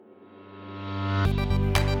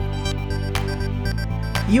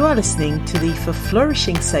You are listening to the For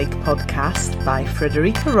Flourishing's Sake podcast by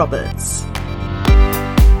Frederica Roberts.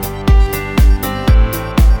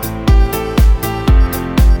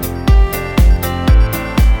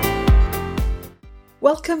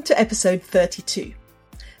 Welcome to episode 32.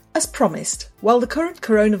 As promised, while the current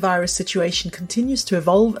coronavirus situation continues to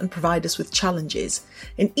evolve and provide us with challenges,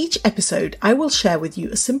 in each episode I will share with you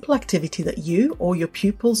a simple activity that you or your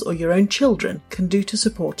pupils or your own children can do to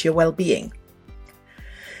support your well-being.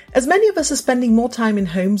 As many of us are spending more time in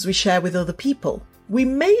homes we share with other people, we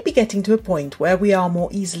may be getting to a point where we are more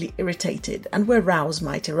easily irritated and where rows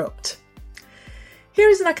might erupt. Here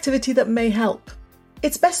is an activity that may help.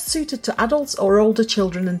 It's best suited to adults or older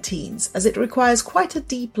children and teens, as it requires quite a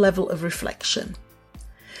deep level of reflection.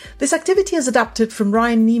 This activity is adapted from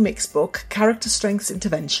Ryan Niemiec's book, Character Strengths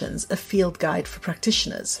Interventions, a field guide for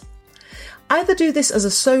practitioners. Either do this as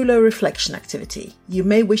a solo reflection activity. You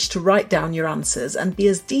may wish to write down your answers and be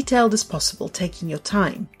as detailed as possible, taking your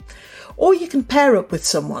time. Or you can pair up with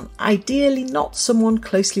someone, ideally not someone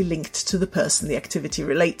closely linked to the person the activity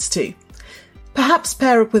relates to. Perhaps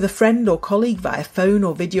pair up with a friend or colleague via phone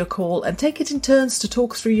or video call and take it in turns to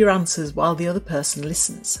talk through your answers while the other person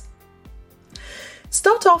listens.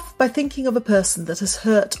 Start off by thinking of a person that has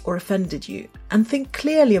hurt or offended you, and think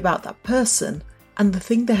clearly about that person and the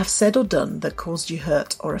thing they have said or done that caused you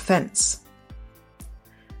hurt or offence.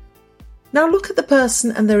 Now look at the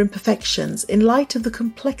person and their imperfections in light of the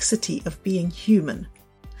complexity of being human.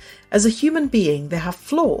 As a human being, they have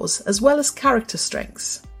flaws as well as character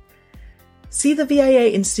strengths. See the VIA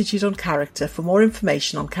Institute on Character for more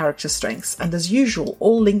information on character strengths, and as usual,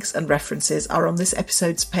 all links and references are on this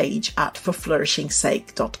episode's page at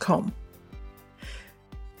forflourishingsake.com.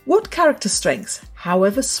 What character strengths,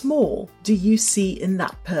 however small, do you see in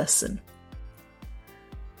that person?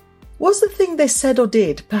 Was the thing they said or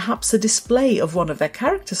did perhaps a display of one of their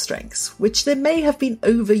character strengths, which they may have been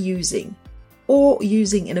overusing or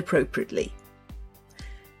using inappropriately?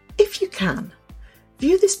 If you can,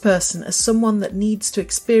 view this person as someone that needs to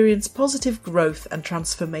experience positive growth and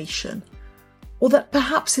transformation, or that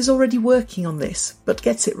perhaps is already working on this but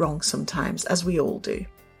gets it wrong sometimes, as we all do.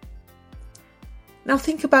 Now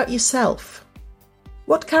think about yourself.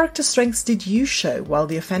 What character strengths did you show while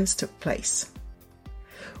the offence took place?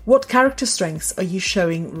 What character strengths are you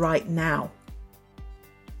showing right now?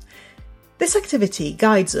 This activity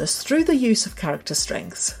guides us through the use of character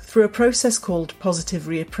strengths through a process called positive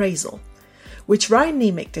reappraisal, which Ryan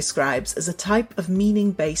Niemiec describes as a type of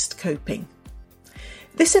meaning-based coping.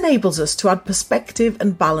 This enables us to add perspective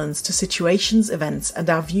and balance to situations, events, and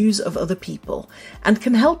our views of other people, and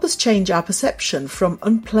can help us change our perception from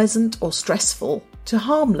unpleasant or stressful to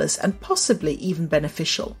harmless and possibly even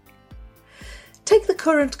beneficial. Take the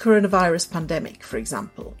current coronavirus pandemic, for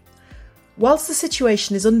example. Whilst the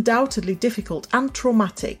situation is undoubtedly difficult and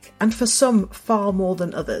traumatic, and for some far more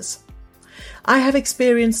than others, I have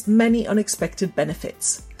experienced many unexpected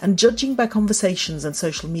benefits, and judging by conversations and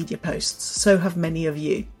social media posts, so have many of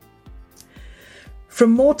you. From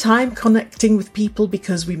more time connecting with people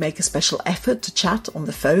because we make a special effort to chat on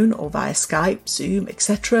the phone or via Skype, Zoom,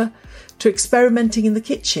 etc., to experimenting in the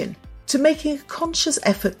kitchen, to making a conscious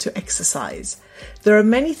effort to exercise, there are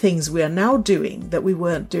many things we are now doing that we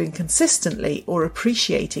weren't doing consistently or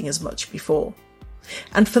appreciating as much before.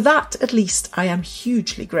 And for that, at least, I am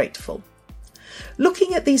hugely grateful.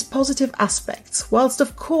 Looking at these positive aspects, whilst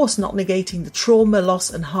of course not negating the trauma, loss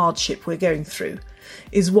and hardship we're going through,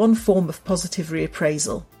 is one form of positive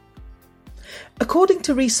reappraisal. According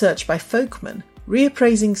to research by Folkman,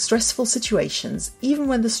 reappraising stressful situations, even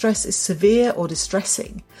when the stress is severe or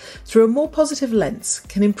distressing, through a more positive lens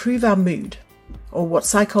can improve our mood, or what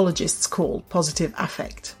psychologists call positive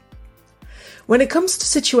affect. When it comes to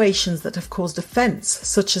situations that have caused offence,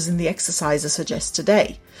 such as in the exercise I suggest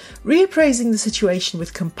today, reappraising the situation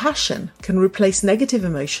with compassion can replace negative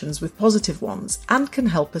emotions with positive ones and can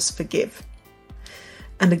help us forgive.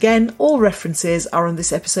 And again, all references are on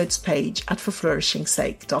this episode's page at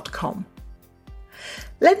forflourishingsake.com.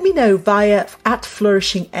 Let me know via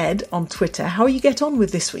 @flourishinged on Twitter how you get on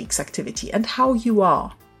with this week's activity and how you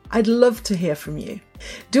are. I'd love to hear from you.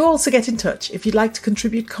 Do also get in touch if you'd like to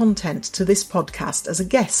contribute content to this podcast as a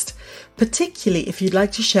guest, particularly if you'd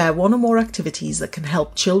like to share one or more activities that can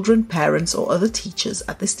help children, parents, or other teachers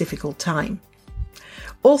at this difficult time.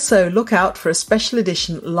 Also, look out for a special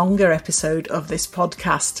edition longer episode of this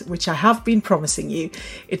podcast, which I have been promising you.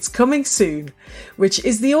 It's coming soon, which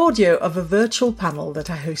is the audio of a virtual panel that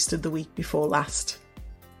I hosted the week before last.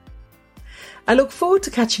 I look forward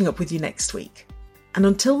to catching up with you next week. And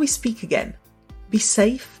until we speak again, be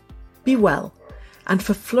safe, be well, and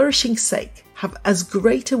for flourishing's sake, have as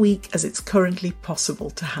great a week as it's currently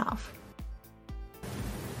possible to have.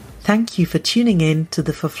 Thank you for tuning in to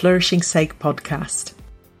the For Flourishing's Sake podcast.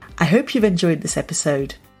 I hope you've enjoyed this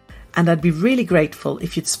episode, and I'd be really grateful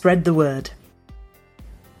if you'd spread the word.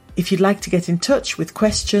 If you'd like to get in touch with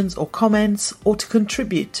questions or comments, or to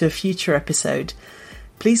contribute to a future episode,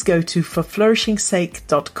 please go to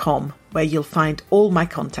forflourishingsake.com, where you'll find all my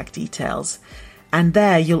contact details, and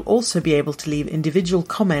there you'll also be able to leave individual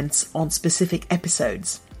comments on specific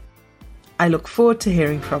episodes. I look forward to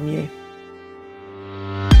hearing from you.